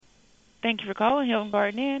Thank you for calling Hilton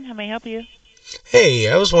Garden Inn. How may I help you? Hey,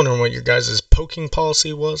 I was wondering what your guys' poking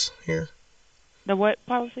policy was here. The what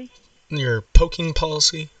policy? Your poking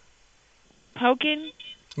policy? Poking?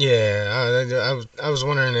 Yeah, I was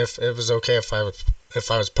wondering if it was okay if I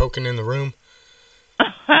was poking in the room.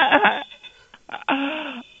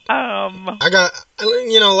 um,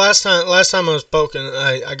 Last time I was poking,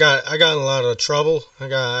 I got in a lot of trouble. I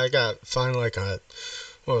got fined like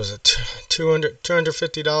what was it,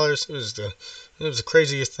 $250. It was the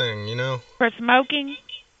craziest thing, you know. for smoking?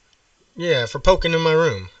 Yeah, for poking in my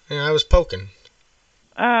room. Yeah, I was poking.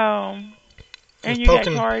 Oh, I was and you got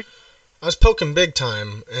poking. charged? I was poking big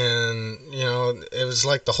time, and it was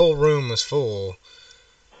like the whole room was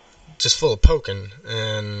just full of poking,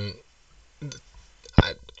 and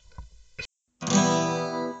I.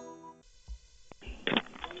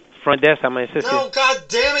 Front desk, I'm going to assist you. No, God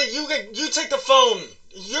damn it! You take the phone.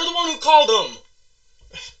 You're the one who called him.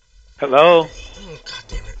 Hello? Oh, God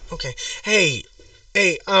damn it. Okay. Hey,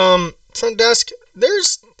 front desk.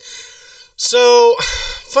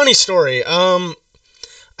 Funny story. I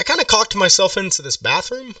kind of cocked myself into this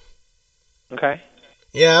bathroom. Okay.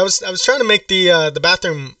 Yeah, I was trying to make the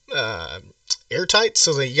bathroom airtight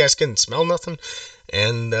so that you guys couldn't smell nothing.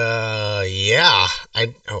 And yeah,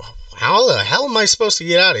 how the hell am I supposed to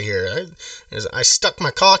get out of here? I stuck my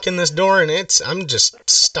cock in this door, and I'm just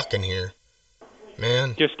stuck in here,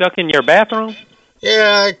 man. You're stuck in your bathroom?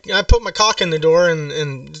 Yeah, I put my cock in the door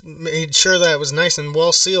and made sure that it was nice and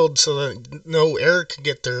well sealed so that no air could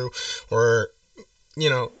get through, or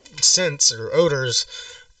scents or odors.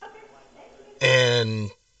 And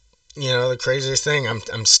the craziest thing,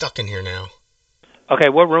 I'm stuck in here now. Okay,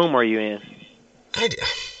 what room are you in?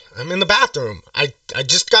 I'm in the bathroom. I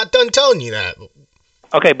just got done telling you that.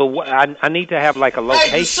 Okay, but I need to have like a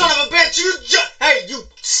location. Hey, you son of a bitch! You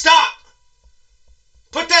stop!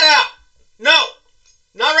 Put that out! No,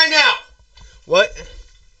 not right now. What?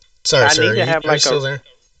 Sorry, sir. Are you still there?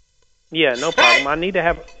 Yeah, no problem. Hey! I need to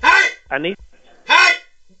have. Hey! Hey!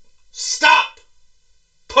 Stop!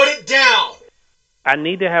 Put it down! I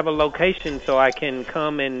need to have a location so I can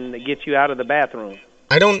come and get you out of the bathroom.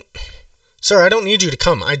 Sir, I don't need you to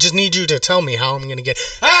come. I just need you to tell me how I'm going to get...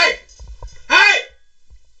 Hey!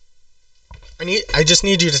 I just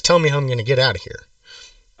need you to tell me how I'm going to get out of here.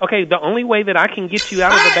 Okay, the only way that I can get you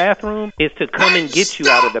out of the bathroom is to come and get you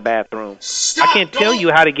out of the bathroom. Stop! I can't tell you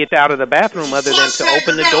how to get out of the bathroom other than to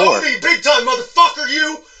open the door. Big time, motherfucker,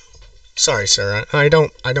 you! Sorry, sir. I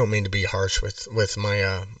don't mean to be harsh with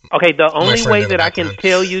my Okay, the only way that I can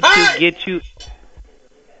tell you to get you...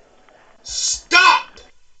 Stop!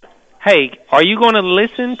 Hey, are you going to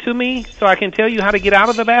listen to me so I can tell you how to get out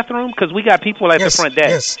of the bathroom? Because we got people at the front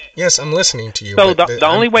desk. Yes, I'm listening to you. So the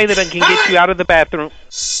only way that I can get you out of the bathroom...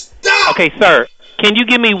 Stop! Okay, sir, can you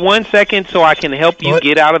give me 1 second so I can help you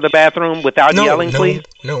get out of the bathroom without yelling, please?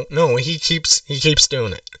 No, he keeps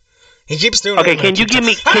doing it. He keeps doing it. Okay, can you give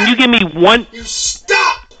me one... You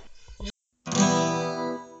stop!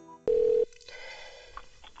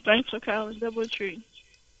 Thanks for calling Doubletree.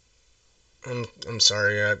 I'm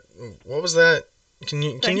sorry. What was that? Can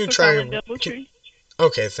you try?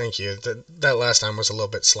 Okay, thank you. That last time was a little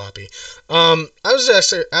bit sloppy. I was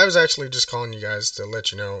actually just calling you guys to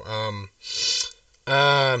let you know.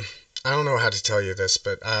 I don't know how to tell you this,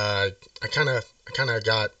 but I'm kind of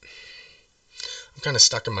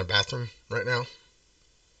stuck in my bathroom right now.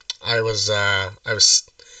 I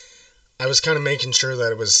was kind of making sure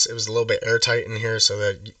that it was a little bit airtight in here so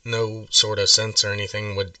that no sort of scents or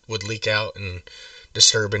anything would leak out and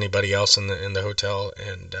disturb anybody else in the hotel.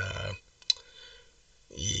 And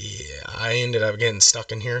yeah, I ended up getting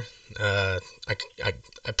stuck in here. I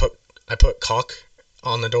put caulk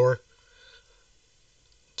on the door,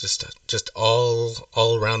 just all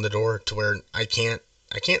around the door to where I can't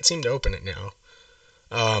seem to open it now.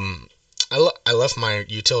 I left my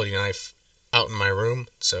utility knife out in my room,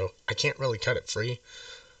 so I can't really cut it free.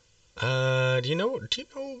 Do you know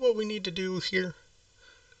what we need to do here?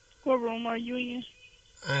 What room are you in?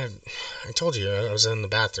 I told you I was in the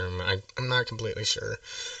bathroom. I'm not completely sure.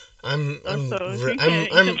 I'm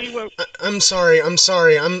sorry. I'm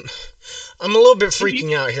a little bit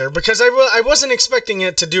freaking out here because I wasn't expecting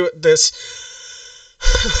it to do this.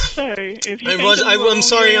 Sorry, if you I'm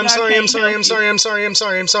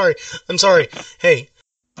sorry. Hey.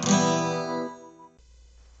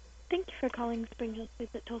 Thank you for calling Spring Hill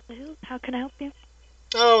Suites at Tulsa Hills. How can I help you?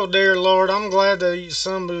 Oh, dear Lord, I'm glad that you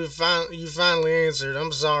finally answered.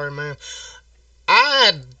 I'm sorry, ma'am.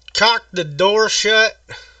 I cocked the door shut.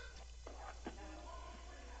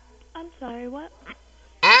 I'm sorry, what?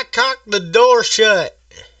 I cocked the door shut.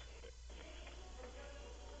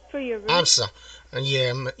 For your room? I'm sorry.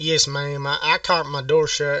 Yeah, yes, ma'am. I caught my door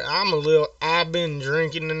shut. I've been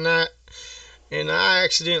drinking tonight, and I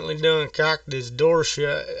accidentally done cocked this door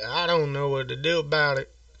shut. I don't know what to do about it.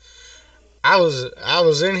 I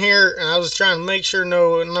was in here and I was trying to make sure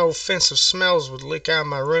no offensive smells would leak out of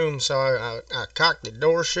my room, so I cocked the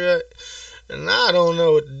door shut, and I don't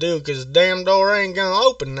know what to do because the damn door ain't gonna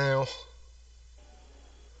open now.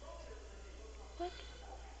 What?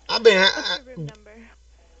 I've been What's your room number?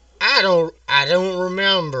 I don't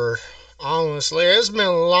remember. Honestly, it's been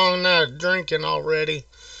a long night of drinking already.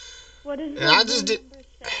 What is And the I room just did. number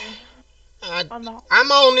say on the hall?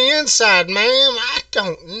 I'm on the inside, ma'am. I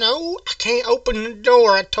don't know. I can't open the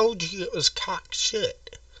door. I told you it was cocked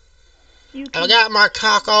shut. You I can. got my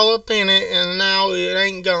cock all up in it, and now it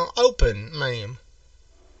ain't gonna open, ma'am.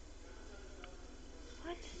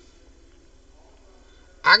 What?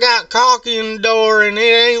 I got cock in the door, and it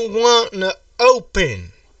ain't wanting to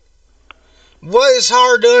open. What is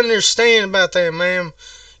hard to understand about that, ma'am?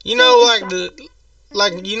 You know, So is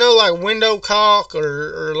like like window caulk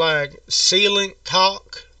or like sealant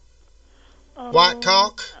caulk, white Oh,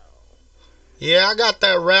 caulk. Yeah, I got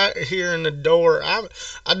that right here in the door. I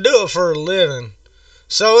do it for a living,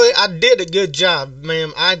 so I did a good job,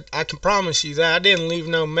 ma'am. I can promise you that I didn't leave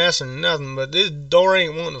no mess or nothing. But this door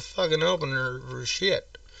ain't wanting to fucking open or shit.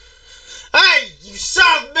 Hey, you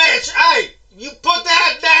son of a bitch! Hey, you put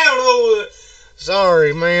that down over there.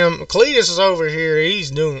 Sorry, ma'am. Cletus is over here. He's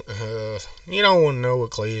doing. You don't want to know what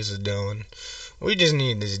Cletus is doing. We just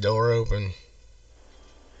need this door open.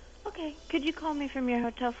 okay. Could you call me from your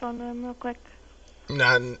hotel phone room real quick?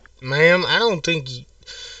 Not, ma'am. I don't think you.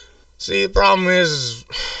 See, the problem is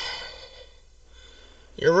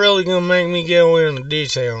you're really gonna make me go into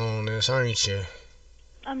detail on this, aren't you?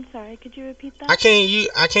 I'm sorry. Could you repeat that? I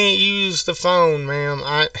can't use the phone, ma'am.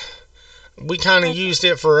 We kind of Okay. used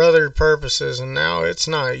it for other purposes, and now it's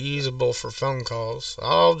not usable for phone calls.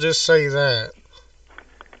 I'll just say that.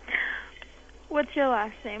 What's your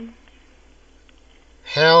last name?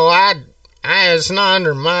 Hell, it's not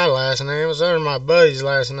under my last name. It's under my buddy's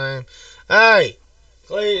last name. Hey,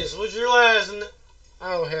 Cletus, what's your last name?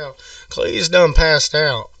 Oh, hell. Cletus done passed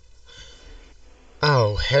out.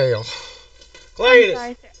 Oh, hell. I'm Cletus,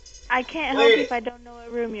 sorry, sir. I can't help you Cletus, if I don't know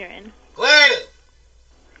what room you're in. Cletus,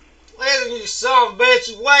 Cletus, you son of a bitch,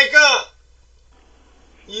 you wake up.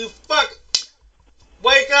 You fuck,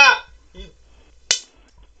 wake up. You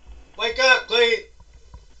wake up, Cletus.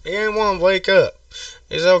 He ain't want to wake up.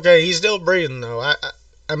 It's okay. He's still breathing though.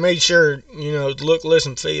 I made sure, look,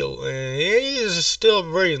 listen, feel, and he's still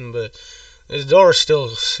breathing, but his door's still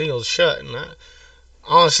sealed shut. And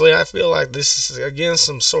honestly, I feel like this is against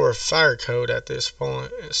some sort of fire code at this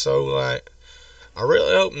point. So, like, I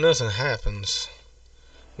really hope nothing happens.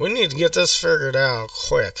 We need to get this figured out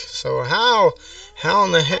quick. So how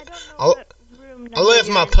in the I heck? don't know I, what room number I left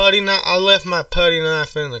you're my in. putty knife. I left my putty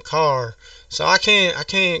knife in the car, so I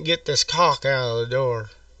can't get this caulk out of the door.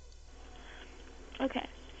 Okay.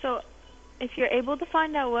 So, if you're able to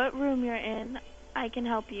find out what room you're in, I can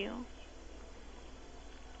help you.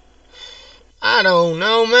 I don't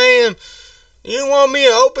know, man. You want me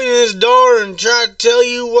to open this door and try to tell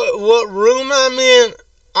you what room I'm in?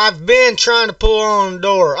 I've been trying to pull on the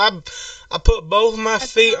door. I put both my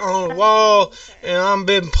That's feet not on what the I'm wall, saying, sir. and I've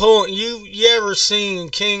been pulling. You ever seen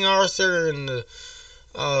King Arthur and the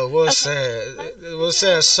what's Okay. that?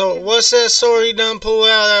 What's that sword he done pull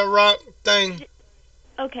out of that rock thing?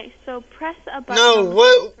 Okay, so press a button No, on the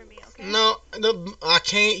what? phone for me, okay? No, I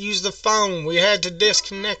can't use the phone. We had to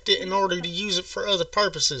disconnect it in order to use it for other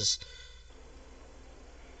purposes.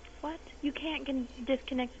 What? You can't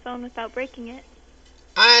disconnect the phone without breaking it.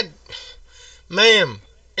 Ma'am,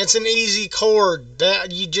 it's an easy cord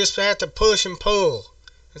that you just have to push and pull.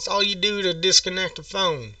 That's all you do to disconnect the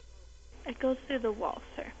phone. It goes through the wall,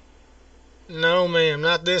 sir. No, ma'am,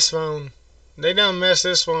 not this phone. They done messed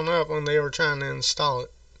this one up when they were trying to install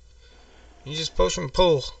it. You just push and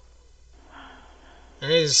pull,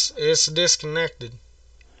 and it's disconnected.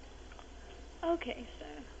 Okay,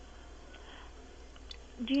 sir.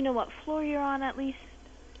 Do you know what floor you're on at least?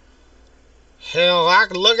 Hell, I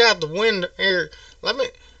could look out the window here. Let me.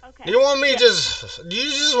 Okay. Do you want me Yeah. do you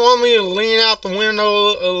just want me to lean out the window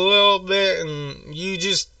a little bit and you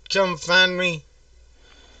just come find me?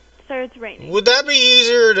 Sir, it's raining. Would that be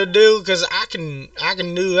easier to do? Because I can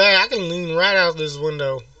do that. I can lean right out this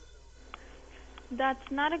window.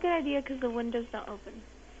 That's not a good idea because the windows don't open.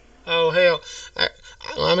 Oh hell!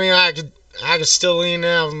 I mean, I could still lean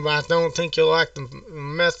out, but I don't think you'll like the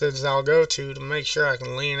methods I'll go to make sure I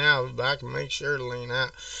can lean out. But I can make sure to lean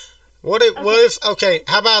out. What if? Okay,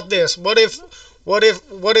 how about this? What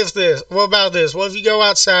about this? What if you go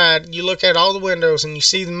outside, you look at all the windows, and you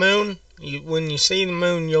see the moon? When you see the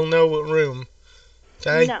moon, you'll know what room.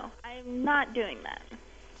 Okay? No, I'm not doing that.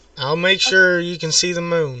 I'll make sure you can see the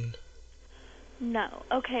moon. No.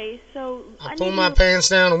 Okay, so I'll pull my pants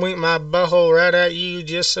down and wink my butthole right at you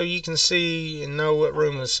just so you can see and know what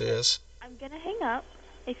room this is. I'm gonna hang up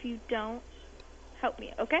if you don't help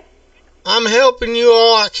me, okay? I'm helping you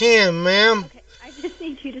all I can, ma'am. Okay, I just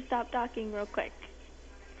need you to stop talking real quick.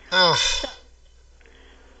 Ah.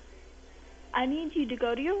 I need you to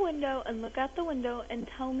go to your window and look out the window and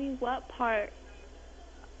tell me what part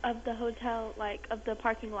of the hotel, like, of the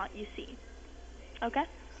parking lot you see. Okay?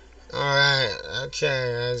 Alright,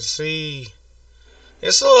 okay, I see.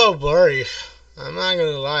 It's a little blurry. I'm not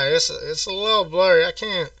gonna lie, it's a little blurry. I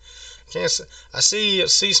can't see. I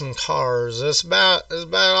see some cars. That's about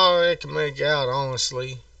all I can make out,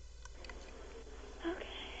 honestly. Okay.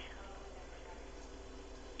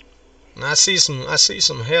 And I see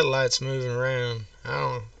some headlights moving around. I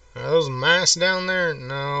don't. Are those mice down there?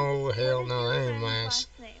 No, hell no, they ain't mice.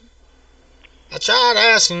 I tried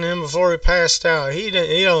asking him before he passed out. He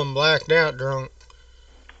done blacked out drunk.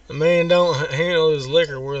 The man don't handle his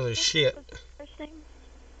liquor worth a shit.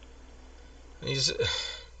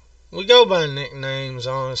 We go by nicknames,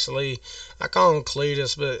 honestly. I call him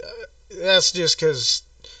Cletus, but that's just 'cause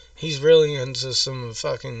he's really into some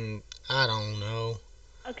fucking, I don't know.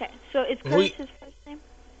 Okay, so it's Cletus' first name?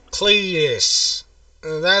 Cletus.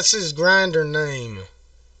 That's his grinder name.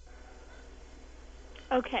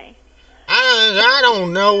 Okay. I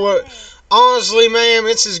don't know what. Honestly, ma'am,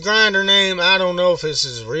 it's his grinder name. I don't know if it's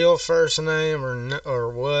his real first name or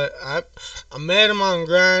what. I met him on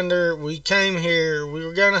Grinder. We came here. We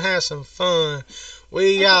were gonna have some fun.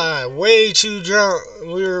 We got way too drunk.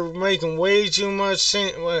 We were making way too much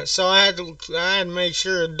scent, so I had to make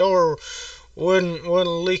sure the door wouldn't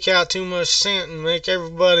leak out too much scent and make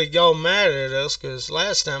everybody go mad at us. 'Cause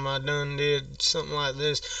last time I done did something like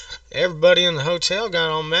this, everybody in the hotel got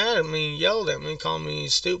all mad at me, yelled at me, called me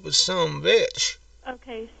stupid son of a bitch.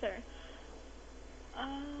 Okay, sir.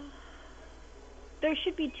 There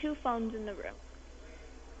should be 2 phones in the room.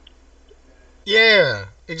 Yeah,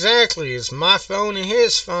 exactly. It's my phone and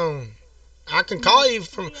his phone. I can call you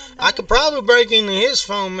from. I could probably break into his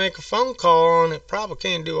phone, make a phone call on it. Probably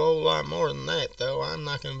can't do a whole lot more than that, though. I'm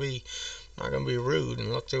not gonna be rude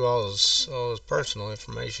and look through all his personal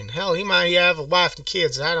information. Hell, he might have a wife and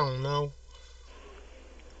kids. I don't know.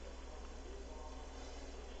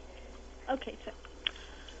 Okay, sir.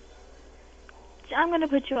 I'm gonna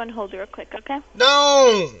put you on hold real quick, okay?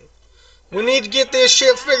 Don't. We need to get this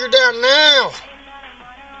shit figured out now.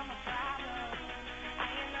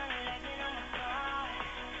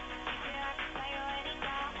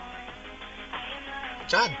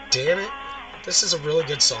 God damn it. This is a really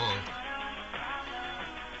good song.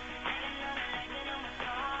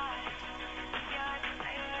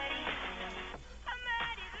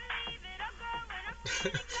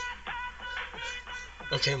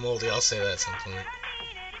 Okay, Moldy, I'll say that at some point.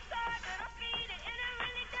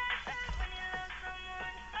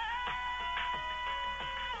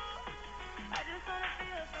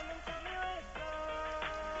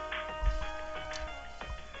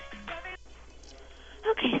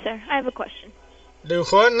 Okay, sir. I have a question. Do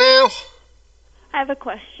what now? I have a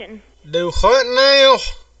question. Do what now?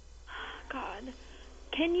 God.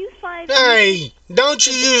 Can you find... Hey, don't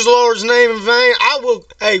you use the Lord's name in vain. I will...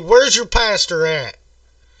 Hey, where's your pastor at?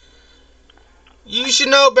 You should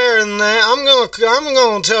know better than that. I'm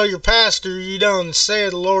gonna tell your pastor you done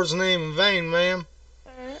said the Lord's name in vain, ma'am.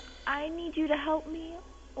 Sir, I need you to help me,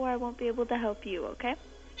 or I won't be able to help you, okay?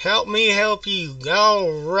 Help me help you.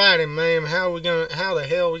 Alrighty, ma'am. How the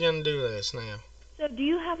hell are we gonna do this now? So, do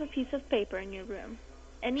you have a piece of paper in your room?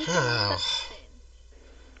 Anything?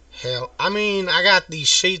 Hell, I mean, I got these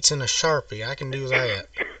sheets and a Sharpie. I can do that.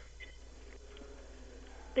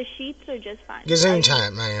 The sheets are just fine. Gazoon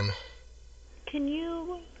time, ma'am. Can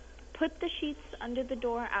you put the sheets under the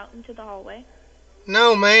door out into the hallway?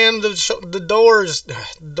 No, ma'am. The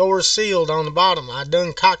door's sealed on the bottom. I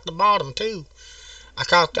done cocked the bottom too. I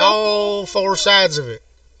cocked all 4 sides of it.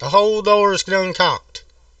 The whole door's done cocked.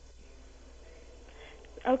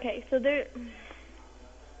 Okay, so there...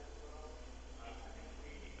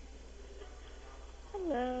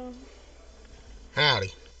 Hello.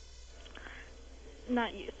 Howdy.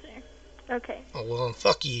 Not you, sir. Okay. Oh, well,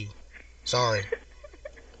 fuck you. Sorry.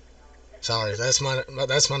 Sorry, that's my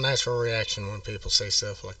natural reaction when people say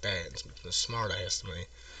stuff like that. It's a smart ass to me.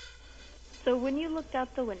 So when you looked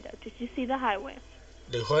out the window, did you see the highway?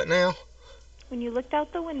 Do what now? When you looked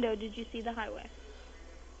out the window, did you see the highway?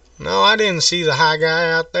 No, I didn't see the high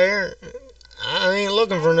guy out there. I ain't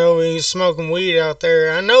looking for nobody smoking weed out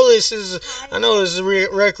there. I know this is a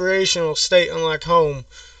recreational state unlike home.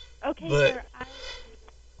 Okay, but sir.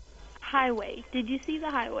 Highway. Did you see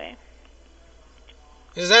the highway?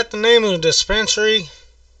 Is that the name of the dispensary?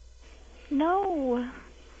 No.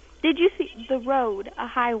 Did you see the road, a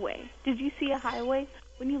highway? Did you see a highway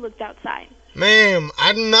when you looked outside? Ma'am,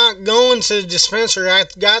 I'm not going to the dispensary. I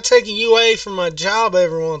got taking you away from my job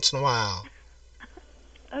every once in a while.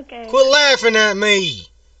 Okay. Quit laughing at me.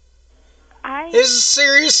 This is a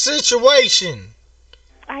serious situation.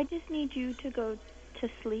 I just need you to go to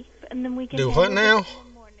sleep, and then we can do what now? In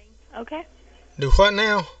the morning. Okay? Do what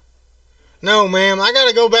now? No, ma'am. I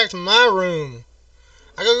gotta go back to my room.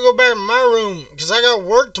 I gotta go back to my room because I got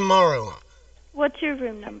work tomorrow. What's your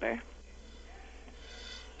room number?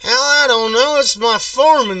 Hell, I don't know. It's my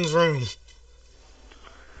foreman's room.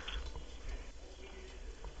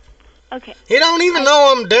 Okay. He don't even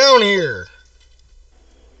know I'm down here.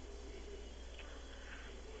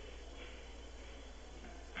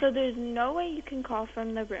 So there's no way you can call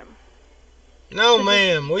from the room? No,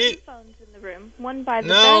 ma'am. There's 2 phones in the room. One by the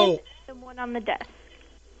bed and one on the desk.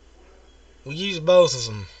 We use both of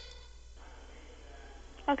them.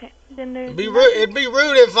 Okay, then there's. It'd be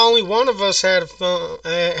rude if only one of us had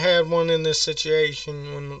one in this situation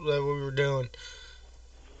that we were doing.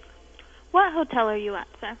 What hotel are you at,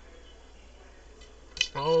 sir?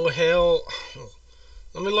 Oh hell!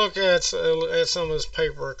 Let me look at some of this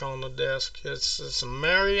paperwork on the desk. It's a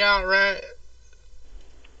Marriott, right?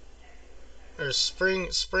 Or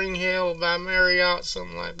Spring Hill by Marriott,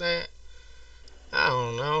 something like that. I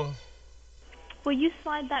don't know. Will you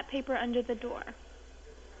slide that paper under the door?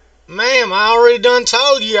 Ma'am, I already done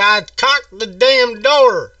told you I cocked the damn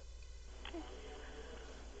door.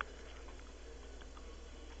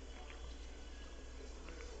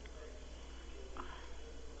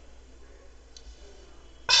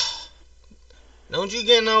 Don't you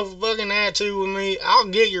get no fucking attitude with me. I'll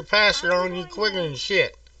get your pastor on you quicker than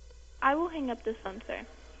shit. I will hang up this phone, sir.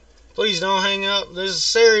 Please don't hang up. This is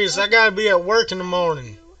serious. I gotta be at work in the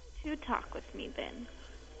morning. To talk with me then.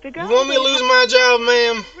 You want me to lose my job,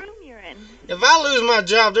 ma'am? Room you're in. If I lose my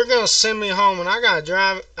job, they're gonna send me home, and I gotta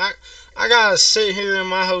drive. I gotta sit here in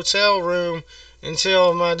my hotel room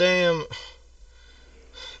until my damn.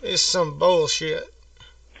 It's some bullshit.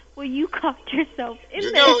 Well, you cocked yourself in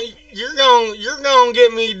You're there. You're gonna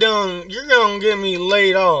get me done. You're gonna get me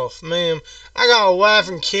laid off, ma'am. I got a wife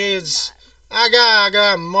and kids. I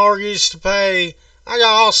got a mortgage to pay. I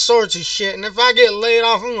got all sorts of shit, and if I get laid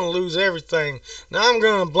off, I'm gonna lose everything. Now I'm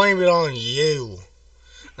gonna blame it on you,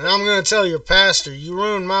 and I'm gonna tell your pastor you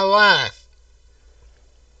ruined my life.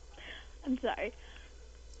 I'm sorry.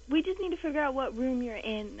 We just need to figure out what room you're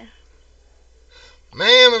in.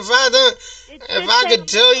 Ma'am, if I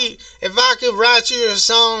could write you a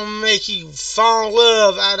song and make you fall in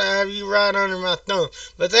love, I'd have you right under my thumb.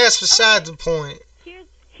 But that's beside the point.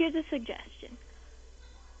 Here's a suggestion.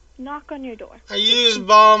 Knock on your door. I use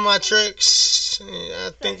all my tricks.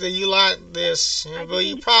 I think that you like this, but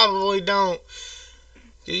you probably don't.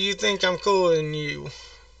 You think I'm cooler than you.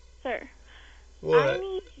 Sir. What? I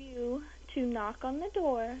need you to knock on the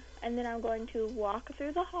door, and then I'm going to walk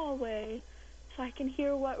through the hallway so I can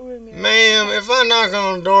hear what room you're in. Ma'am, if I knock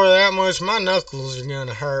on the door that much, my knuckles are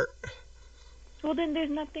gonna hurt. Well, then there's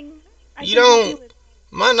nothing I you can don't. help you with.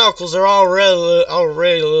 My knuckles are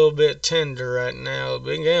already a little bit tender right now to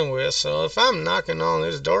begin with, so if I'm knocking on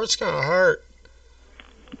this door, it's gonna hurt.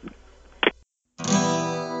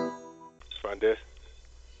 Front desk.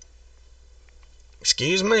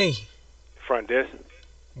 Excuse me. Front desk.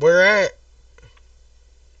 Where at?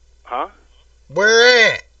 Huh?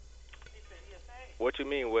 Where at? What you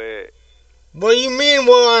mean where? What do you mean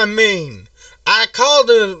what I mean? I called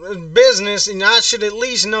the business and I should at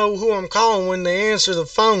least know who I'm calling when they answer the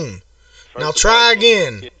phone. Now try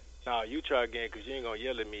again. No, you try again because you ain't going to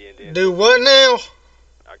yell at me and then... Do what now?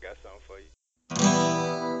 I got something for you.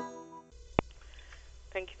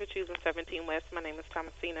 Thank you for choosing 17 West. My name is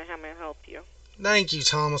Thomasina. How may I help you? Thank you,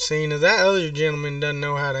 Thomasina. That other gentleman doesn't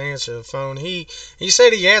know how to answer the phone. He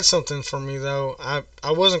said he had something for me, though.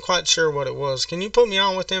 I wasn't quite sure what it was. Can you put me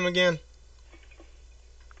on with him again?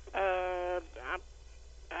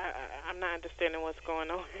 I'm not understanding what's going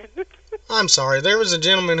on. I'm sorry. There was a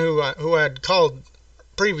gentleman who had called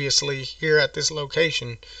previously here at this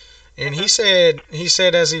location, and he said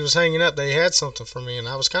as he was hanging up they had something for me, and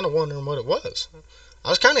I was kind of wondering what it was. I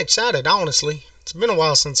was kind of excited, honestly. It's been a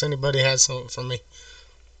while since anybody had something for me.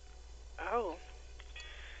 Oh.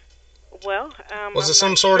 Well, was it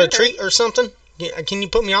some sort of treat or something? Can you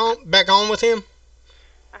put me back on with him?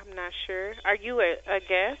 I'm I'm not sure. Are you a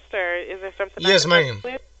guest, or is there something I Yes, can help ma'am.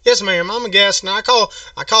 you with? Yes, ma'am. I'm a guest, and I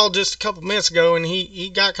called just a couple minutes ago, and he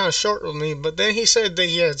got kind of short with me, but then he said that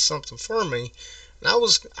he had something for me, and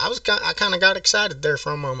I kind of got excited there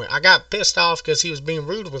for a moment. I got pissed off because he was being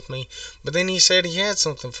rude with me, but then he said he had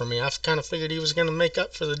something for me. I kind of figured he was going to make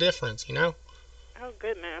up for the difference, you know? Oh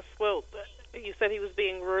goodness. Well, you said he was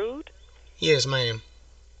being rude. Yes, ma'am.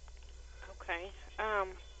 Okay.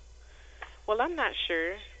 Well, I'm not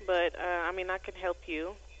sure, but I mean, I can help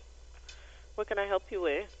you. What can I help you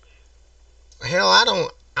with? Hell, I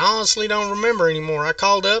honestly don't remember anymore. I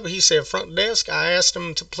called up. He said front desk. I asked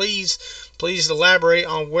him to please elaborate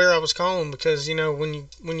on where I was calling because you know when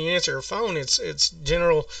you answer a phone, it's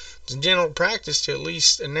general practice to at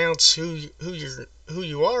least announce who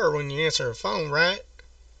you are when you answer a phone, right?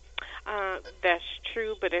 That's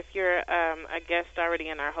true, but if you're a guest already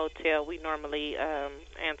in our hotel, we normally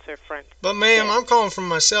answer front But ma'am, desk. I'm calling from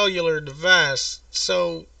my cellular device,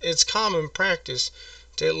 so it's common practice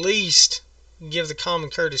to at least give the common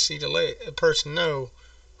courtesy to let a person know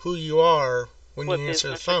who you are when What you answer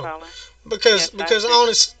the business you're phone. calling? Because Yes, I do.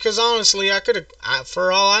 honestly,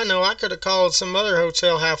 for all I know, I could have called some other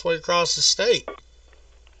hotel halfway across the state.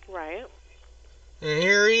 Right. And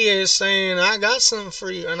here he is saying, "I got something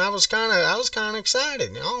for you," and I was kind of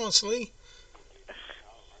excited, honestly.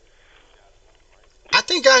 I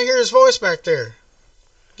think I hear his voice back there.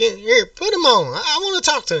 Here, put him on. I want to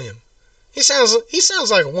talk to him. He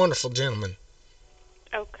sounds like a wonderful gentleman.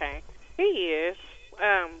 Okay. He is.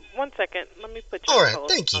 1 second. Let me put you All on right,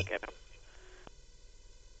 hold. thank I'll you. get him.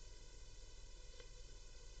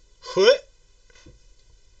 What?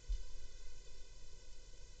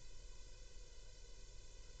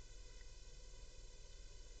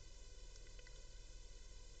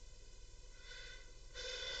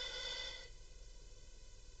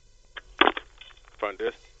 Front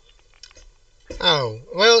desk. Oh,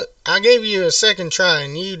 well, I gave you a second try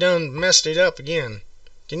and you done messed it up again.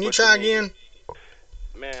 Can you What you try mean? again?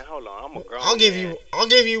 Man, hold on. I'm a grown man. I'll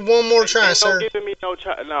give you one more try, Ain't no sir. giving me no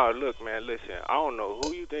try. No, look, man. Listen. I don't know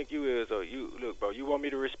who you think you is, or you look, bro. You want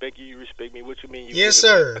me to respect you? You respect me. What you mean? You Yes,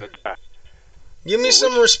 giving me sir. another try? Give me What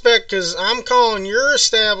some you, respect, cause I'm calling your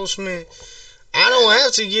establishment. I man, don't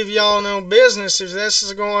have to give y'all no business if this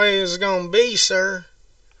is the way it's gonna be, sir.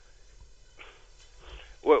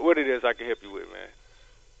 what it is I can help you with, man?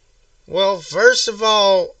 Well, first of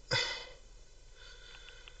all,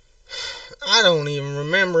 I don't even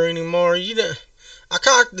remember anymore. I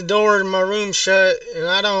cocked the door to my room shut, and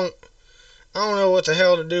I don't know what the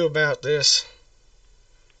hell to do about this.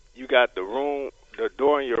 You got the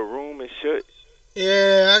door in your room is shut.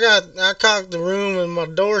 Yeah, I cocked the room and my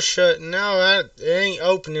door shut, and now it ain't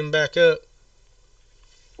opening back up.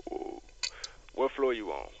 Ooh. What floor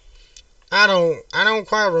you on? I don't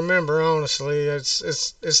quite remember honestly.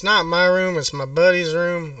 It's not my room. It's my buddy's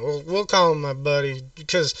room. We'll call him my buddy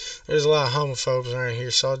because there's a lot of homophobes around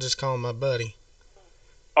here, so I'll just call him my buddy.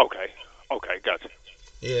 Okay. Okay, gotcha.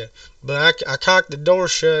 Yeah, but I cocked the door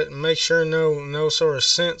shut and make sure no sort of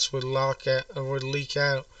sense would would leak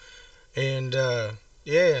out, and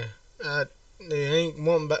yeah, it ain't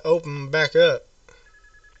wanting to open back up.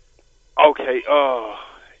 Okay.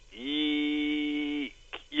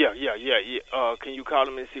 Yeah. Can you call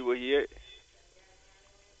him and see where he at?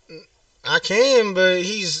 I can, but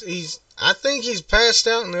he's I think he's passed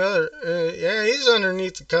out in the other. Yeah, he's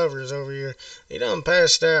underneath the covers over here. He done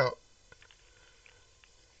passed out.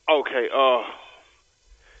 Okay.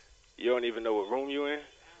 You don't even know what room you in?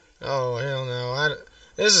 Oh hell no!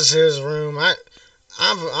 This is his room.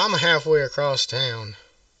 I'm halfway across town.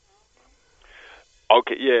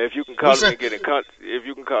 Okay. Yeah. If you can We call him fin- and get in if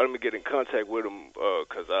you can call him and get in contact with him,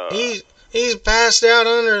 cause he's passed out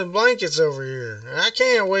under the blankets over here. I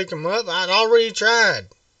can't wake him up. I'd already tried.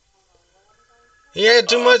 He had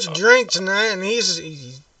too much drink tonight, and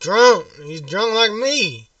he's drunk. He's drunk like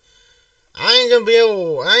me. I ain't gonna be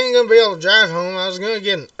able to drive home. I was gonna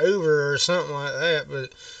get an Uber or something like that,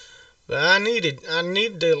 but I needed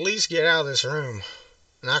to at least get out of this room.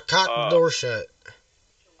 And I cocked the uh, door shut.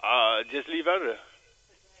 just leave out of there.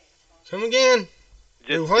 Come again?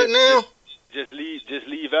 Do Just, what just, just, now? just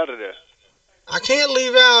leave out of there. I can't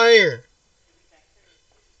leave out here.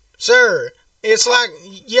 Sir, it's like,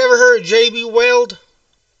 you ever heard of JB Weld?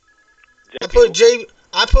 JP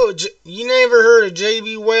who? You never heard of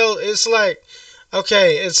JB Weld? It's like,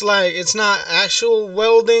 okay, it's not actual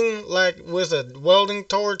welding, like with a welding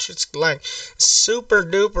torch. It's like super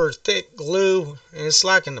duper thick glue, and it's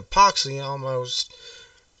like an epoxy almost.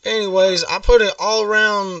 Anyways, I put it all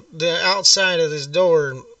around the outside of this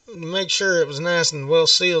door, make sure it was nice and well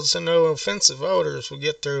sealed so no offensive odors would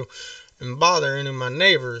get through and bother any of my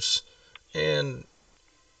neighbors. And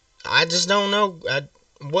I just don't know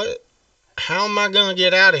how am I gonna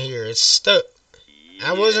get out of here? It's stuck.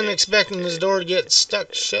 I wasn't expecting this door to get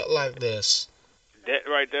stuck shut like this. That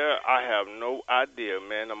right there, I have no idea,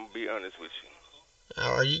 man. I'm gonna be honest with you.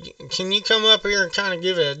 Can you come up here and kind of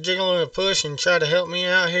give it a jiggle and a push and try to help me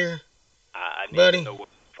out here, buddy?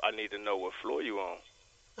 I need to know what floor you on.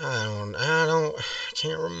 I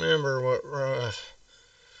can't remember what.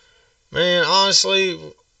 Man,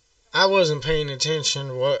 honestly, I wasn't paying attention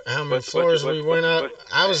to how many floors we went up.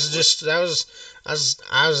 I was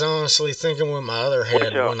honestly thinking with my other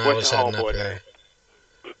head when I was heading up here.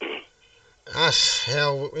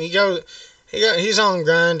 He's on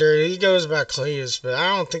Grinder. He goes by Cletus, but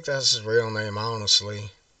I don't think that's his real name,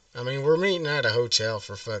 honestly. I mean, we're meeting at a hotel,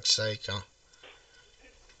 for fuck's sake.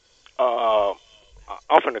 I'm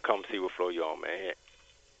finna come see what floor you on, man.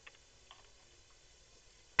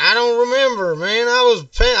 I don't remember, man.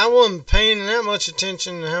 I wasn't paying that much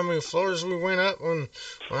attention to how many floors we went up when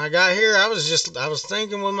I got here. I was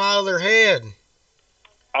thinking with my other head.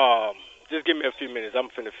 Just give me a few minutes. I'm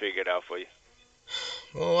finna figure it out for you.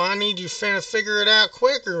 Well, I need you finna figure it out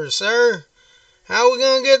quicker, sir. How are we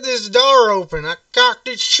gonna get this door open? I cocked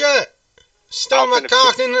it shut. Stuck my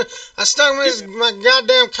goddamn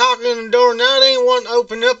cock in the door. Now it ain't wanting to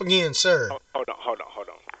open up again, sir. Hold on.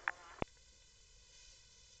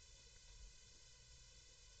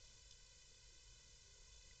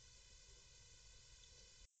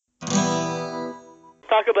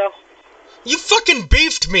 Taco Bell. You fucking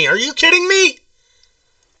beefed me. Are you kidding me?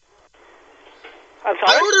 I'm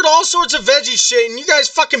sorry? I ordered all sorts of veggie shit and you guys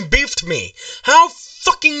fucking beefed me. How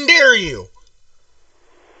fucking dare you?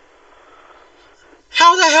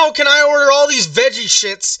 How the hell can I order all these veggie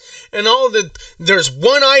shits and there's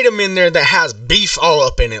one item in there that has beef all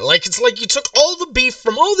up in it? It's like you took all the beef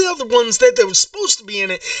from all the other ones that was supposed to be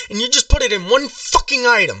in it and you just put it in one fucking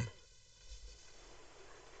item.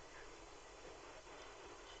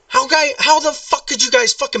 How the fuck could you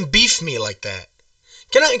guys fucking beef me like that?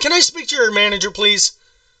 Can I speak to your manager, please?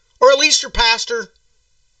 Or at least your pastor?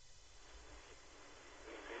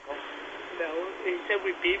 No, he said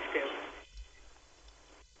we beefed him.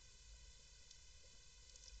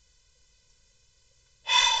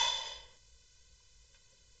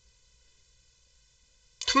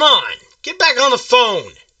 Come on, get back on the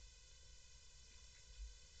phone.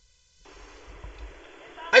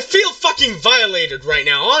 I feel fucking violated right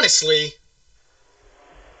now, honestly.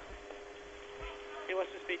 He wants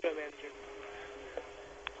to speak to a manager.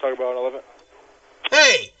 Talk about 11.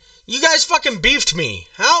 Hey, you guys fucking beefed me.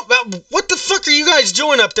 What the fuck are you guys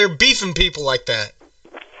doing up there beefing people like that?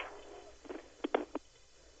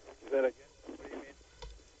 Is that again? What do you mean?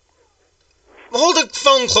 Hold the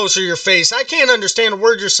phone closer to your face. I can't understand a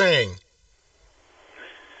word you're saying.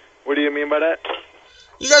 What do you mean by that?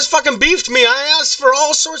 You guys fucking beefed me. I asked for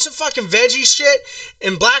all sorts of fucking veggie shit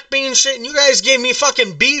and black bean shit, and you guys gave me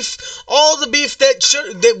fucking beef, all the beef that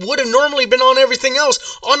would have normally been on everything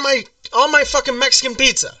else on my fucking Mexican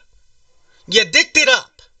pizza. You dicked it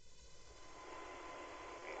up.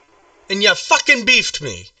 And you fucking beefed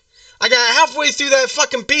me. I got halfway through that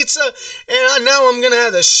fucking pizza, and now I'm gonna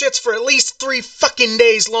have the shits for at least 3 fucking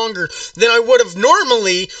days longer than I would have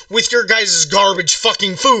normally with your guys' garbage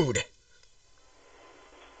fucking food.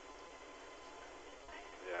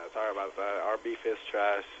 Sorry about that. Our beef is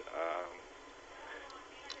trash.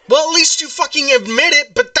 Well, at least you fucking admit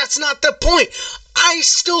it, but that's not the point. I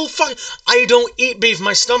don't eat beef.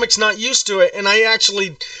 My stomach's not used to it, and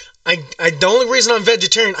the only reason I'm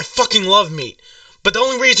vegetarian, I fucking love meat. But the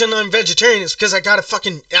only reason I'm vegetarian is because I got a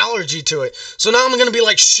fucking allergy to it. So now I'm gonna be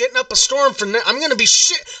shitting up a storm I'm gonna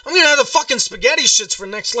have the fucking spaghetti shits for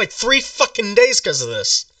the next 3 fucking days because of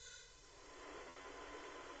this.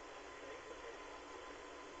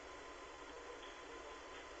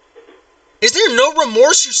 Is there no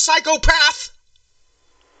remorse, you psychopath?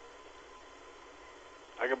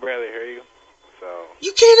 I can barely hear you, so...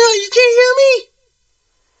 You can't hear me?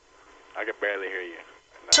 I can barely hear you.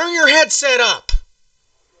 No. Turn your headset up.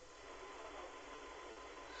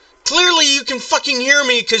 Clearly you can fucking hear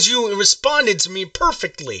me because you responded to me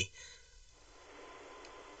perfectly.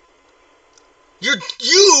 You,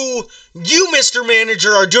 Mr.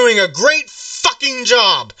 Manager, are doing a great fucking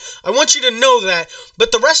job. I want you to know that.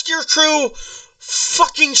 But the rest of your crew,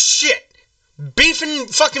 fucking shit. Beefing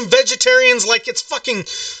fucking vegetarians like it's fucking...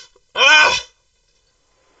 Are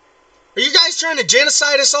you guys trying to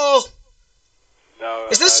genocide us all? No,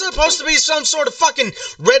 Is this supposed to be some sort of fucking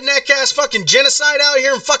redneck-ass fucking genocide out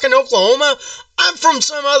here in fucking Oklahoma? I'm from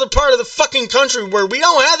some other part of the fucking country where we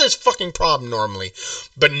don't have this fucking problem normally.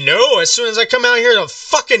 But no, as soon as I come out here to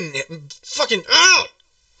fucking,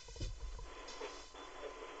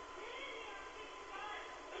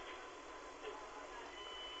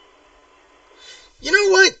 You know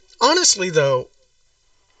what? Honestly, though,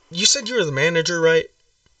 you said you were the manager, right?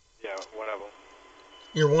 Yeah, one of them.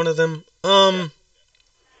 You're one of them.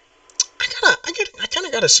 I kind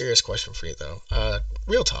of got a serious question for you, though.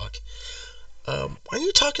 Real talk. Why are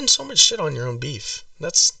you talking so much shit on your own beef?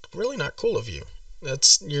 That's really not cool of you.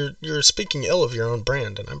 You're speaking ill of your own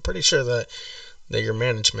brand, and I'm pretty sure that your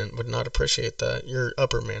management would not appreciate that. Your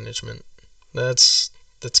upper management. That's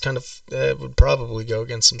kind of that would probably go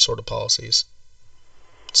against some sort of policies.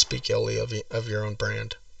 Speak illy of your own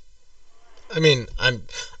brand. I mean, I'm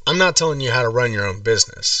not telling you how to run your own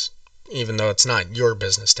business, even though it's not your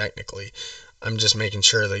business technically. I'm just making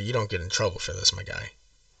sure that you don't get in trouble for this, my guy.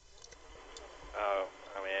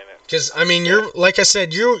 I mean, because I mean, you're like I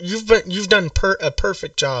said, you've done a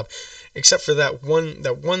perfect job, except for that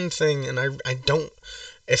one thing, and I don't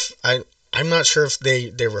if I'm not sure if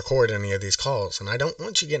they record any of these calls, and I don't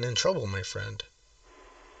want you getting in trouble, my friend.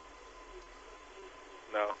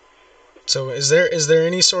 no. So is there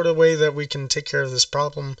any sort of way that we can take care of this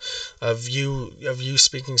problem of you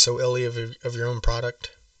speaking so illy of your own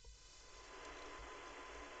product?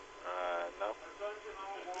 No.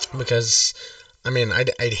 Because I mean,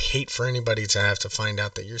 I'd hate for anybody to have to find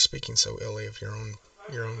out that you're speaking so illy of your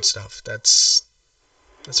own stuff. That's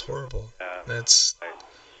horrible. That's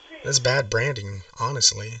bad branding,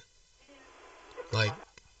 honestly. Like,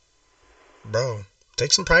 bro,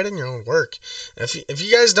 take some pride in your own work. If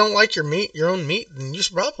you guys don't like your own meat, then you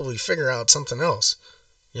should probably figure out something else.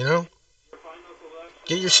 You know,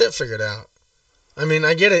 get your shit figured out. I mean,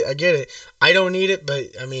 I get it. I don't eat it,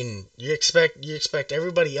 but I mean, you expect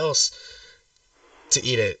everybody else to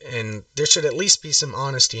eat it, and there should at least be some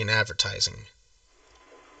honesty in advertising.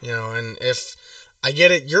 You know, and if I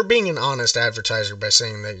get it, you're being an honest advertiser by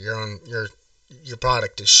saying that your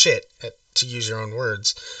product is shit, to use your own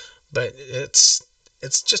words, but it's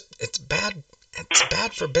bad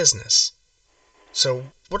for business. So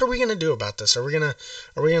what are we gonna do about this? Are we gonna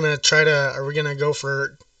go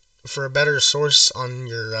for a better source on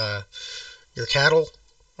your cattle,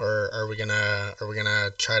 or are we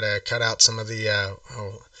gonna try to cut out some of the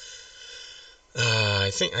I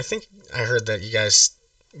think I heard that you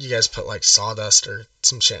guys put like sawdust or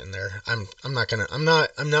some shit in there. I'm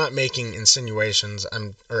not making insinuations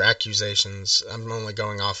or accusations. I'm only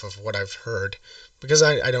going off of what I've heard because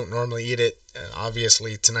I don't normally eat it.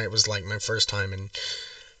 Obviously tonight was like my first time in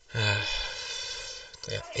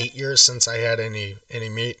 8 years since I had any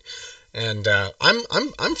meat, and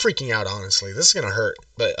I'm freaking out, honestly. This is gonna hurt,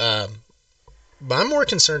 but I'm more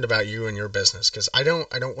concerned about you and your business because I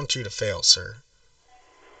don't want you to fail, sir.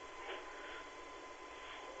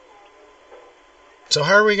 So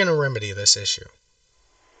how are we going to remedy this issue?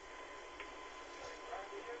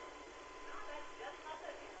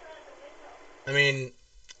 I mean,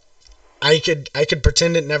 I could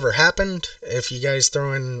pretend it never happened if you guys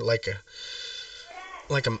throw in like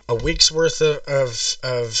a week's worth of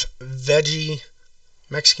veggie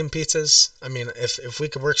Mexican pizzas. I mean, if we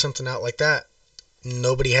could work something out like that,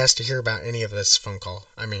 nobody has to hear about any of this phone call.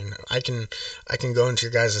 I mean, I can go into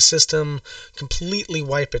your guys' system, completely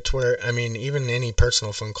wipe it to where, I mean, even any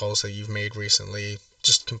personal phone calls that you've made recently,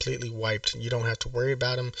 just completely wiped. You don't have to worry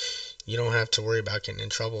about them. You don't have to worry about getting in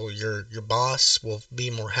trouble. Your boss will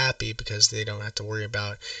be more happy because they don't have to worry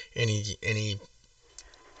about any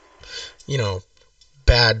you know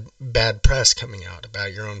bad press coming out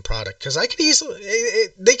about your own product. Because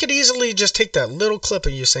they could easily just take that little clip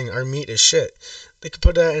of you saying our meat is shit. They could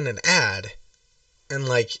put that in an ad and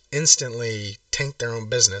like instantly tank their own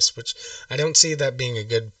business, which I don't see that being a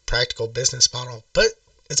good practical business model, but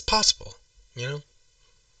it's possible, you know?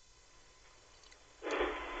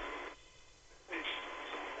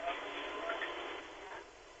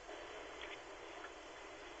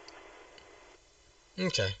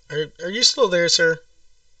 Okay. Are you still there, sir?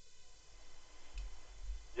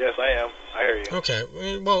 Yes, I am. I hear you. Okay.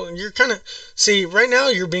 Well, you're kind of see right now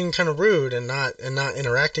you're being kind of rude and not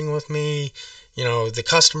interacting with me. You know, the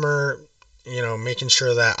customer. You know, making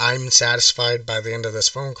sure that I'm satisfied by the end of this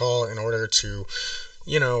phone call in order to,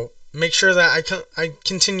 make sure that I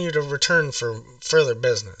continue to return for further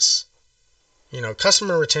business. You know,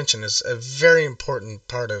 customer retention is a very important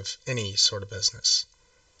part of any sort of business.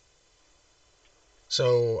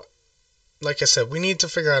 So, like I said, we need to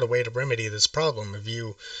figure out a way to remedy this problem of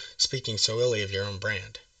you speaking so illy of your own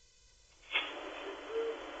brand.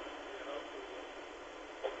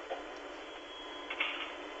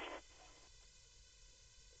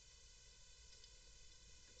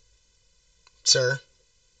 Sir?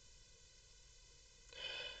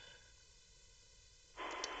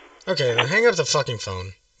 Okay, then hang up the fucking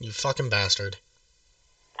phone, you fucking bastard.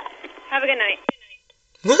 Have a good night.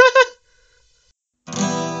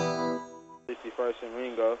 61st and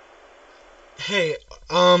Ringo. Hey,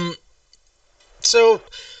 so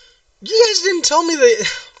you guys didn't tell me that.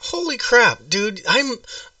 Holy crap, dude! I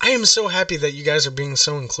am so happy that you guys are being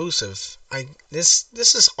so inclusive. This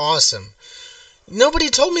is awesome. Nobody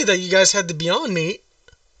told me that you guys had the Beyond Meat.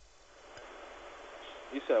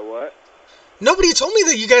 You said what? Nobody told me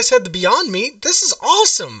that you guys had the Beyond Meat. This is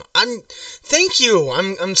awesome. Thank you.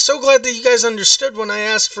 I'm so glad that you guys understood when I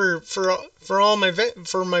asked for all my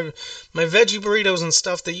my veggie burritos and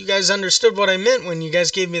stuff, that you guys understood what I meant when you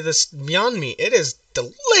guys gave me this Beyond Meat. It is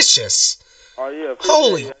delicious. Oh yeah.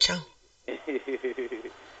 Holy cow.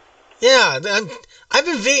 Yeah,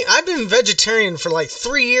 I've been vegetarian for like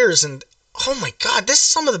 3 years, and oh my god, this is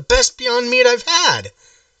some of the best Beyond Meat I've had.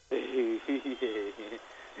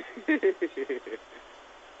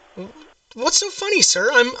 What's so funny, sir?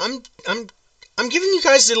 I'm giving you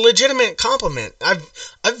guys a legitimate compliment.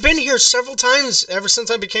 I've been here several times ever since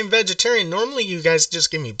I became vegetarian. Normally you guys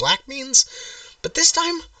just give me black beans, but this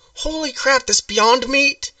time, holy crap, this Beyond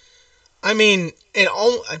Meat. I mean,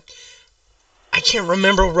 I can't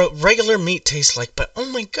remember what regular meat tastes like, but oh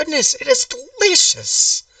my goodness, it is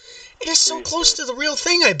delicious. It is so close to the real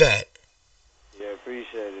thing, I bet. Yeah,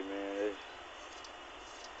 appreciate it, man.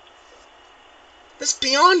 This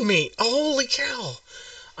Beyond Meat, holy cow.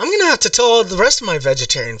 I'm going to have to tell all the rest of my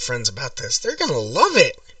vegetarian friends about this. They're going to love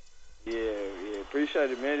it. Yeah,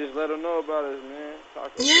 appreciate it, man. Just let them know about us, man.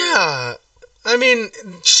 Yeah. I mean,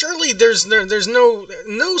 surely there's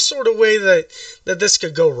no sort of way that this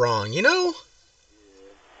could go wrong, you know?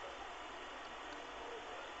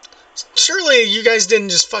 Surely you guys didn't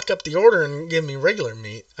just fuck up the order and give me regular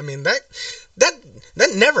meat. I mean, that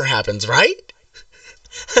never happens, right?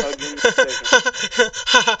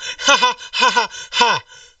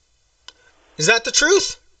 Is that the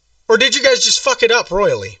truth? Or did you guys just fuck it up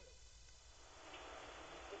royally?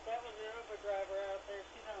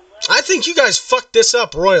 I think you guys fucked this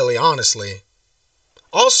up royally, honestly.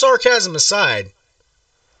 All sarcasm aside.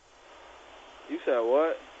 You said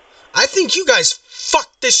what? I think you guys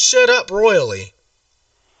fucked this shit up royally.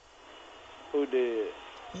 Who did?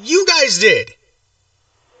 You guys did.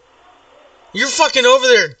 You're fucking over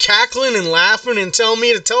there cackling and laughing and telling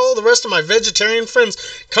me to tell all the rest of my vegetarian friends,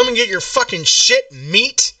 come and get your fucking shit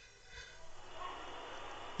meat.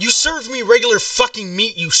 You served me regular fucking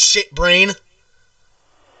meat, you shit brain.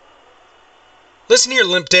 Listen here,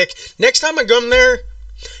 limp dick. Next time I come there,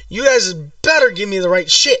 you guys better give me the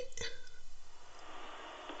right shit.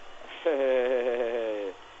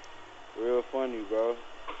 Real funny, bro.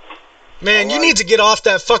 Man, you need to get off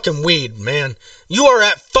that fucking weed, man. You are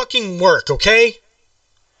at fucking work, okay?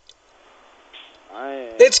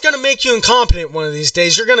 It's gonna make you incompetent one of these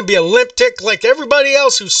days. You're gonna be a limp dick like everybody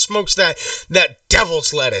else who smokes that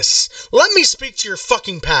devil's lettuce. Let me speak to your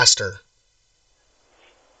fucking pastor.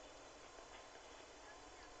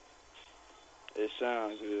 It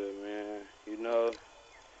sounds good, man. You know.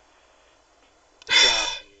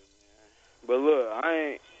 But look, I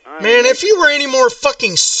ain't man, if you were any more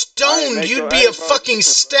fucking stoned, you'd be a fucking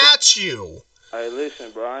statue. Hey,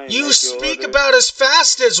 listen, bro. I ain't you speak about as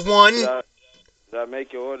fast as one. Did I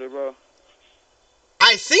make your order, bro?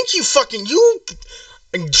 I think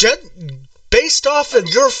based off of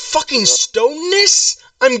your fucking stonedness,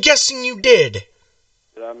 I'm guessing you did.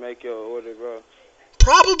 Did I make your order, bro?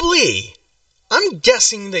 Probably. I'm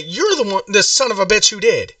guessing that you're the son of a bitch who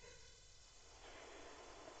did.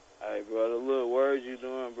 Hey, bro, the little words you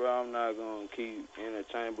doing, bro, I'm not gonna keep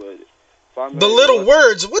entertaining, but if I the little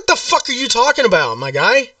words? What the fuck are you talking about, my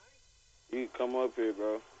guy? You can come up here,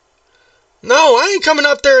 bro. No, I ain't coming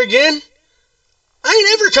up there again. I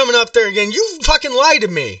ain't ever coming up there again. You fucking lied to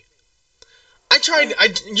me. I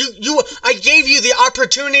gave you the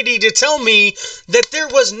opportunity to tell me that there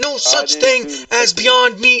was no such thing as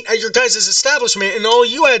Beyond Meat at your guys' establishment, and all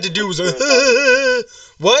you had to do was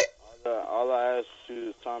what? All I asked you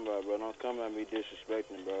was talking about, bro. Don't come at me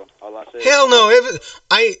disrespecting, bro. All I said. Hell no.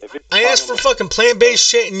 I asked for fucking plant-based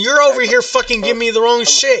shit, and you're over here fucking giving me the wrong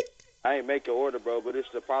shit. I ain't make your order, bro, but it's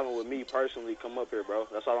the problem with me personally. Come up here, bro.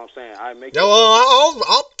 That's all I'm saying. I make. Yeah, well,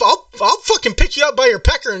 I'll fucking pick you up by your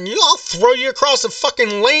pecker, and I'll throw you across the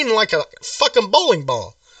fucking lane like a fucking bowling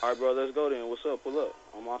ball. All right, bro, let's go then. What's up? Pull up.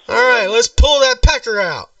 On my side. All right, let's pull that pecker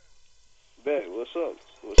out. Bet. What's up?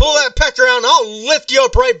 Pull that pecker out, and I'll lift you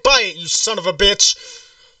up right by it, you son of a bitch.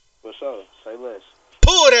 For sure. Say less.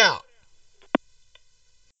 Pull it out.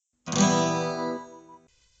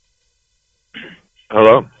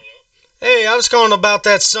 Hello? Hey, I was calling about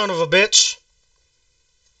that son of a bitch.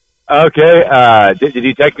 Okay, did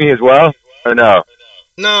you text me as well, or no?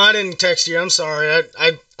 No, I didn't text you. I'm sorry.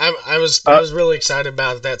 I was really excited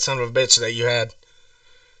about that son of a bitch that you had.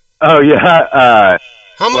 Oh, yeah,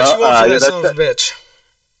 How much you want for that son of a bitch?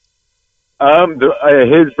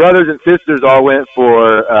 His brothers and sisters all went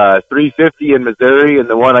for $350 in Missouri, and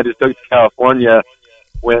the one I just took to California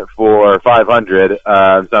went for $500.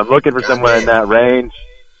 So I'm looking for somewhere in that range.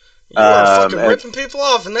 You are fucking ripping people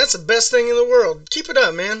off, and that's the best thing in the world. Keep it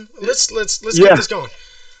up, man. Let's get this going.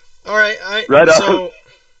 All right, all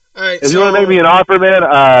right. If you want to make me an offer, man,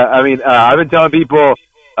 I've been telling people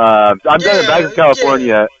I'm going back to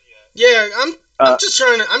California. Yeah, I'm just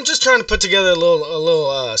trying to put together a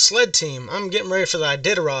little sled team. I'm getting ready for the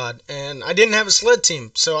Iditarod, and I didn't have a sled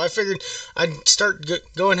team, so I figured I'd start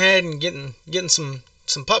going ahead and getting some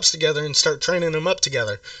pups together and start training them up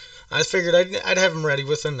together. I figured I'd have them ready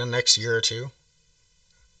within the next year or two.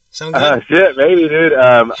 Sound good? Shit, maybe, dude.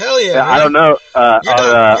 Hell yeah, man. I don't know.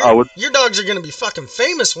 Your dogs are gonna be fucking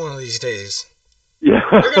famous one of these days. Yeah.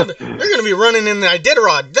 They're gonna be running in the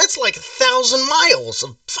Iditarod. That's like 1,000 miles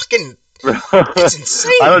of fucking. That's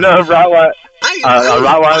insane. I don't know,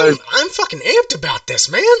 Rottweiler. I'm fucking amped about this,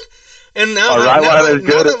 man. And now,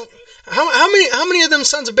 how many of them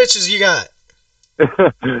sons of bitches you got?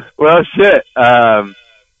 Well, shit.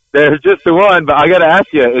 There's just the one, but I gotta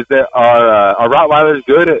ask you: are Rottweilers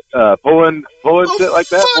good at pulling shit like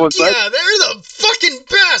that? Fuck yeah, they're the fucking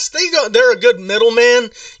best. They're a good middleman.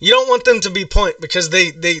 You don't want them to be point because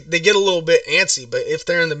they get a little bit antsy. But if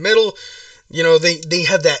they're in the middle, they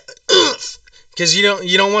have that because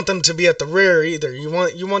you don't want them to be at the rear either. You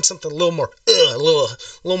want something a little more a little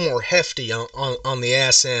more hefty on the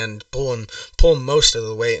ass end, pulling most of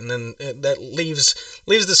the weight, and then that leaves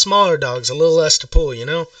the smaller dogs a little less to pull,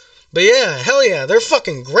 But yeah, hell yeah, they're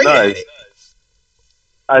fucking great at it.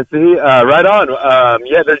 I see. Right on.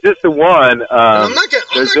 Yeah, there's just the one. I'm not gonna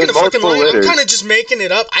fucking lie. I'm kind of just making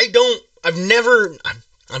it up.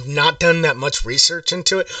 I've not done that much research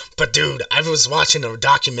into it, but dude, I was watching a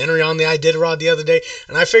documentary on the Iditarod the other day,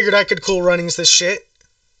 and I figured I could cool runnings this shit.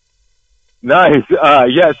 Nice.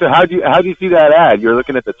 Yeah. So how do you see that ad? You're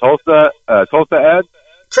looking at the Tulsa ad?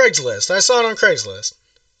 Craigslist. I saw it on Craigslist.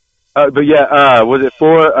 But yeah, was it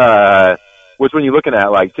for which one are you looking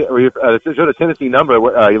at? Like, showed a Tennessee number.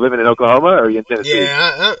 Are you living in Oklahoma or are you in Tennessee?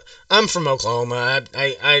 Yeah, I'm from Oklahoma.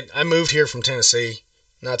 I moved here from Tennessee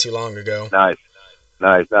not too long ago. Nice.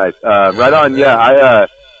 Right on. Yeah,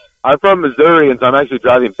 I'm from Missouri, and so I'm actually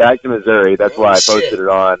driving back to Missouri. That's why I posted it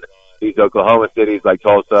on these Oklahoma cities like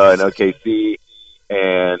Tulsa and OKC,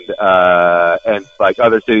 and like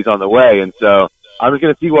other cities on the way. And so I'm just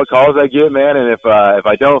gonna see what calls I get, man. And if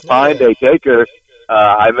I don't find a taker,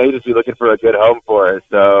 I may just be looking for a good home for it.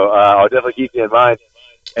 So I'll definitely keep you in mind.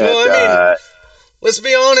 And, let's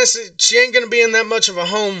be honest, she ain't going to be in that much of a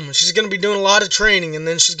home. She's going to be doing a lot of training, and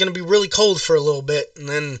then she's going to be really cold for a little bit. And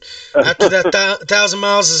then after that 1,000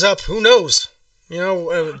 miles is up, who knows? She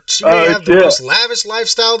may have the most lavish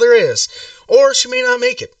lifestyle there is. Or she may not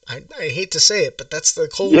make it. I hate to say it, but that's the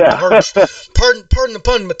cold, hard... Pardon the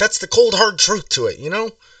pun, but that's the cold, hard truth to it,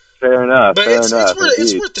 Fair enough. But it's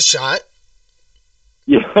worth the shot.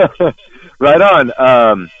 Yeah, right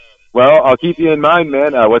on. Well, I'll keep you in mind,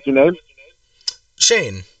 man. What's your name?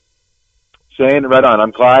 Shane, right on.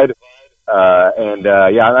 I'm Clyde, and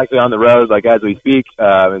I'm actually on the road, like as we speak,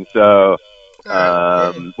 and so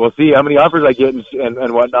we'll see how many offers I get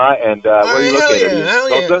and whatnot. And where are you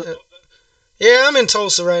located? Tulsa? Yeah, I'm in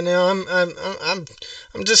Tulsa right now.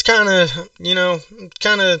 I'm just kind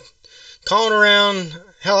of calling around.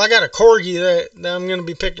 Hell, I got a corgi that I'm gonna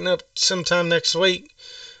be picking up sometime next week,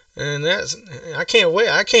 and I can't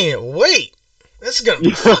wait. This is gonna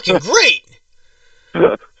be fucking great.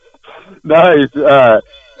 Nice. Right on.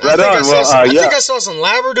 I think I saw some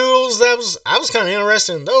Labradoodles. I was kind of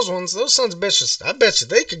interested in those ones. Those sons of bitches. I bet you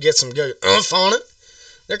they could get some good oomph on it.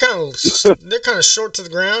 They're kind of short to the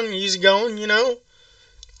ground, easy going.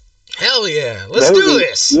 Hell yeah, let's do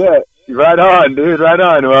this. Yeah, right on, dude. Right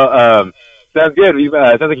on. Well, sounds good.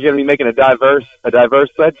 Sounds like you're gonna be making a diverse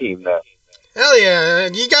sled team now. Hell yeah,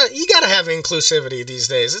 you got to have inclusivity these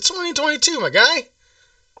days. It's 2022, my guy.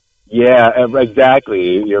 Yeah,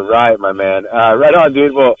 exactly. You're right, my man. Right on,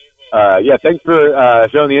 dude. Well, yeah, thanks for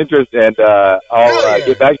showing the interest, and I'll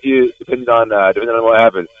get back to you depending on what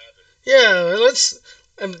happens. Yeah, let's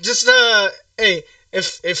just hey,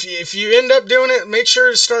 if you end up doing it, make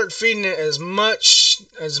sure to start feeding it as much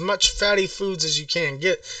fatty foods as you can.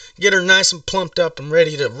 Get her nice and plumped up and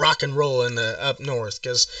ready to rock and roll in the up north.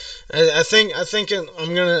 Because I think I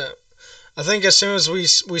think as soon as we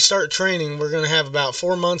start training, we're gonna have about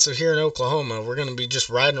 4 months of here in Oklahoma. We're gonna be just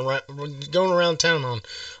riding around, going around town on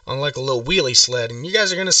like a little wheelie sled, and you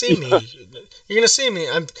guys are gonna see me. You're gonna see me.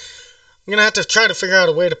 I'm gonna have to try to figure out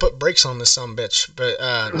a way to put brakes on this sumbitch, but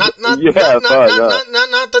not the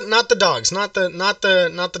dogs, not the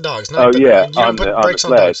dogs. On brakes the on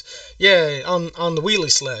sled. dogs. Yeah, on the wheelie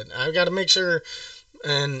sled. I've got to make sure,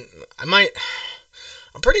 and I'm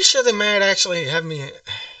pretty sure they might actually have me.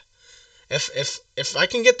 If I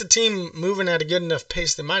can get the team moving at a good enough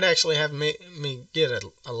pace, they might actually have me get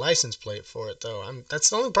a license plate for it, though.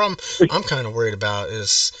 That's the only problem I'm kind of worried about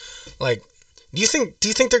is, like, do you think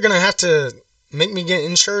they're gonna have to make me get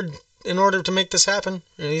insured in order to make this happen?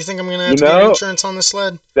 Or do you think I'm gonna have to get insurance on the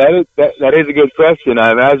sled? That is a good question.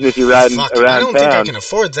 I imagine if you're riding around town. I don't think I can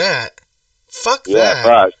afford that. Fuck that. Yeah,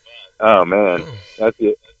 fuck. Oh man, that's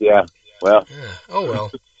it. Yeah. Well. Yeah. Oh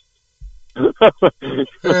well.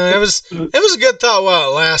 It was a good thought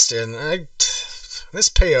while it lasted. This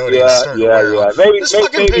peyote is starting to wear off. This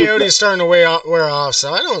fucking peyote is starting to wear off.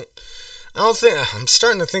 So I don't think I'm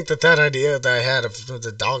starting to think that idea that I had of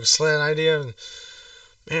the dog sled idea.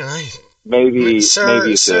 Man,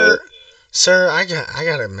 sir, I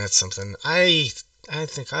gotta admit something. I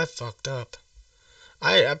think I fucked up.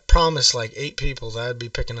 I promised like 8 people that I'd be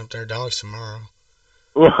picking up their dogs tomorrow.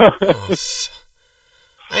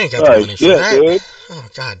 I ain't got the money for that. Dude. Oh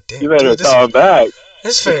god damn! You better call him back.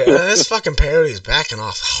 This fucking peyote is backing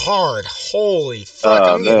off hard. Holy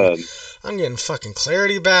fuck! I'm getting fucking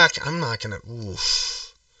clarity back. I'm not gonna.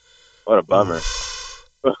 Oof. What a bummer.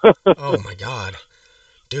 Oh my god,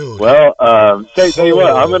 dude. Well, tell you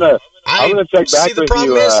what, I'm gonna check back with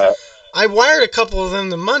you. I wired a couple of them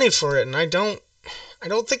the money for it, and I don't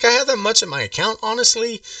think I have that much in my account,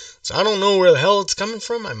 honestly. So I don't know where the hell it's coming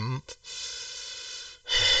from.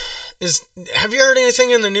 Have you heard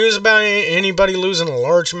anything in the news about anybody losing a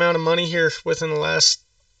large amount of money here within the last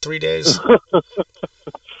 3 days?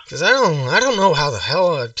 Because I don't know how the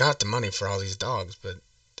hell I got the money for all these dogs, but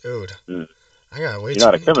dude, I gotta wait. You're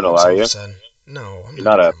not a criminal, are you? No, I'm You're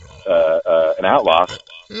not an outlaw.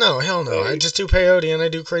 No, hell no. I just do peyote and I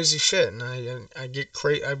do crazy shit, and I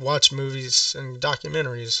watch movies and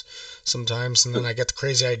documentaries sometimes, and then I get the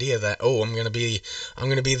crazy idea that I'm gonna be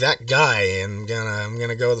that guy, and I'm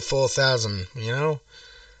gonna go the full 1,000. You know,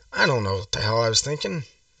 I don't know what the hell I was thinking.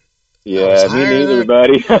 Yeah, me neither,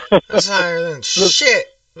 buddy. That's higher than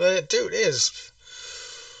shit, but dude is.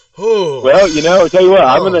 Ooh. Well, tell you what,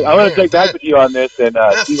 I'm gonna check back with you on this and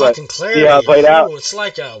see how it played out. It's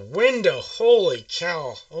like a window. Holy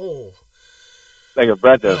cow! Oh, like a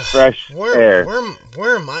breath of fresh air.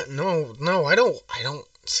 Where am I? No, I don't.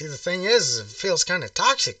 See, the thing is it feels kind of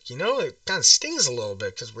toxic. It kind of stings a little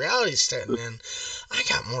bit because reality's setting in. I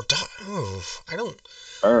got more dogs. I don't.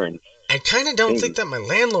 Burn. I kind of don't think that my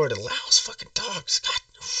landlord allows fucking dogs. God.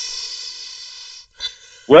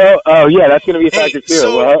 Well, yeah, that's going to be a factor too.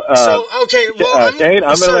 Shane,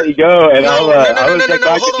 I'm going to let you go, and I'll check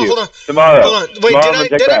back with you tomorrow. Hold on, wait,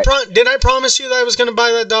 did I promise you that I was going to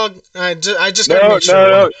buy that dog? I just got to make sure.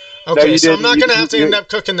 No. Okay, so I'm not going to have to end up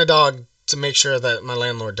cooking the dog to make sure that my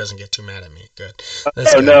landlord doesn't get too mad at me. Good.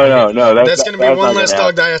 No. That's going to be one less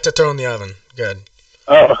dog that I have to throw in the oven. Good.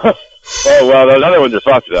 Oh, well, those other ones are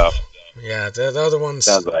fucked though. Yeah, the other ones.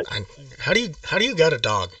 Sounds like. How do you got a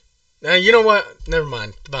dog? You know what? Never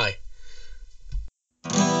mind. Bye.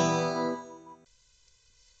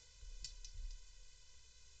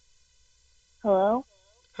 Hello?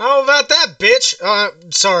 How about that, bitch?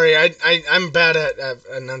 Sorry, I'm bad at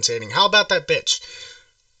enunciating. How about that bitch?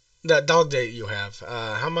 That dog that you have.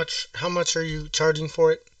 How much are you charging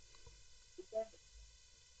for it?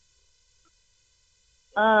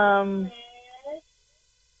 I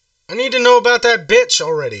need to know about that bitch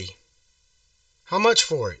already. How much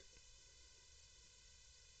for it?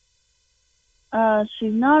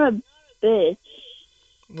 She's not a bitch.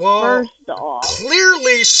 Well, first off,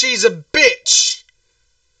 clearly she's a bitch.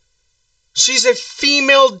 She's a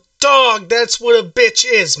female dog. That's what a bitch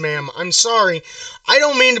is, ma'am. I'm sorry. I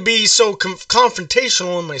don't mean to be so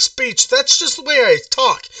confrontational in my speech. That's just the way I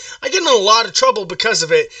talk. I get in a lot of trouble because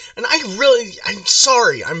of it, and I'm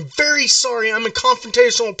sorry. I'm very sorry. I'm a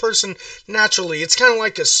confrontational person naturally. It's kind of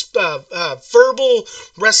like a verbal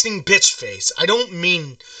resting bitch face. I don't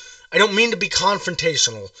mean I don't mean to be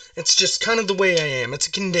confrontational. It's just kind of the way I am. It's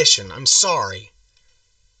a condition. I'm sorry.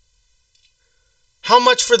 How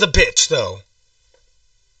much for the bitch, though?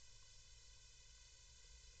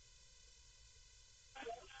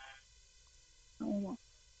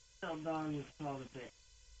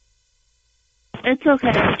 It's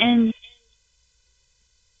okay. And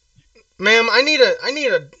ma'am, I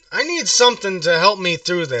need something to help me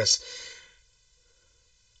through this.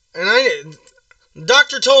 And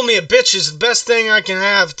doctor told me a bitch is the best thing I can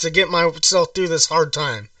have to get myself through this hard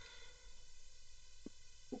time.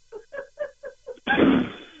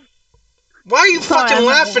 Why are you fucking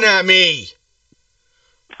laughing at me?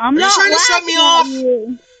 I'm not trying to set me off?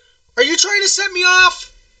 You. Are you trying to set me off?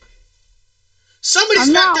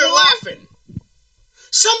 Somebody's back there laughing.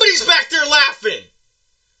 Somebody's back there laughing.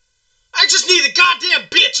 I just need a goddamn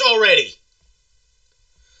bitch already.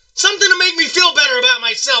 Something to make me feel better about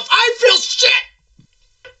myself. I feel shit.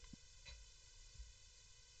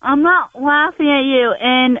 I'm not laughing at you,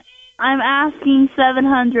 and I'm asking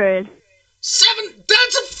 700.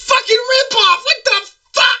 That's a fucking ripoff. What the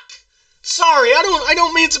fuck? Sorry, I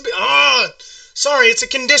don't mean to be. Sorry, it's a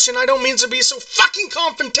condition. I don't mean to be so fucking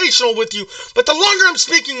confrontational with you. But the longer I'm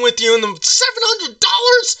speaking with you, and the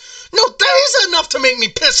 $700, no, that is enough to make me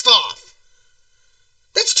pissed off.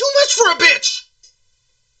 That's too much for a bitch.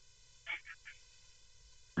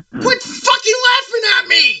 Quit fucking laughing at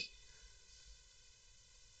me.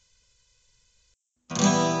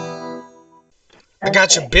 I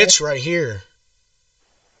got your bitch right here.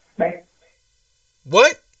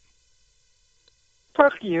 What?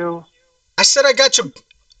 Fuck you. I said I got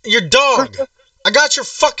your dog. I got your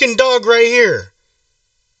fucking dog right here.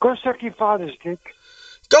 Go suck your father's dick.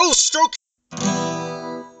 Go stroke.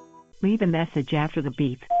 Leave a message after the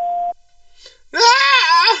beep.